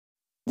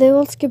They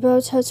will talk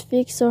about how to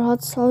fix or how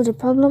to solve the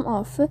problem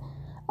of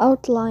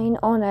outline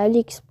on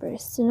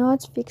AliExpress. To know how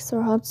to fix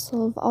or how to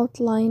solve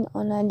outline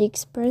on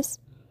AliExpress,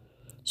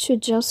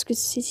 should just go to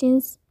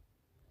settings.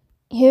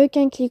 Here you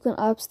can click on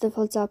apps,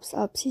 default apps,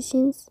 app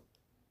settings.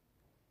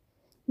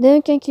 Then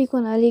you can click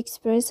on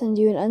AliExpress and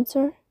you will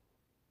enter.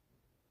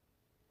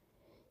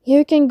 Here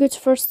you can go to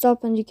first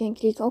stop and you can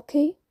click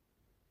OK.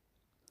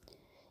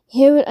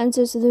 Here we'll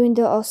enter to the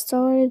window of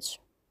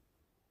storage.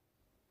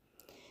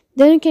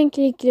 Then you can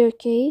click clear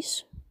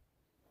cache.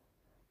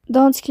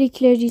 Don't click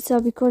clear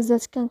data because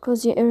that can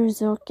cause you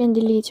errors or can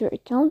delete your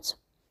account.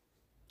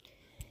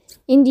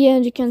 In the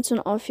end, you can turn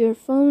off your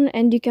phone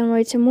and you can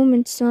wait a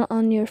moment to turn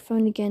on your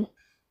phone again.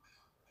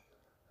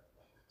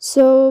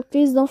 So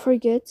please don't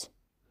forget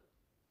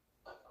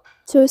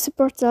to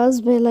support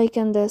us by like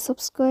and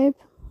subscribe.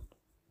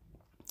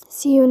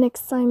 See you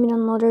next time in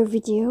another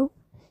video.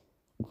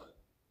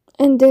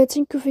 And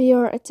thank you for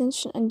your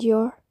attention and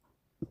your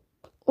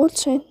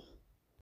watching.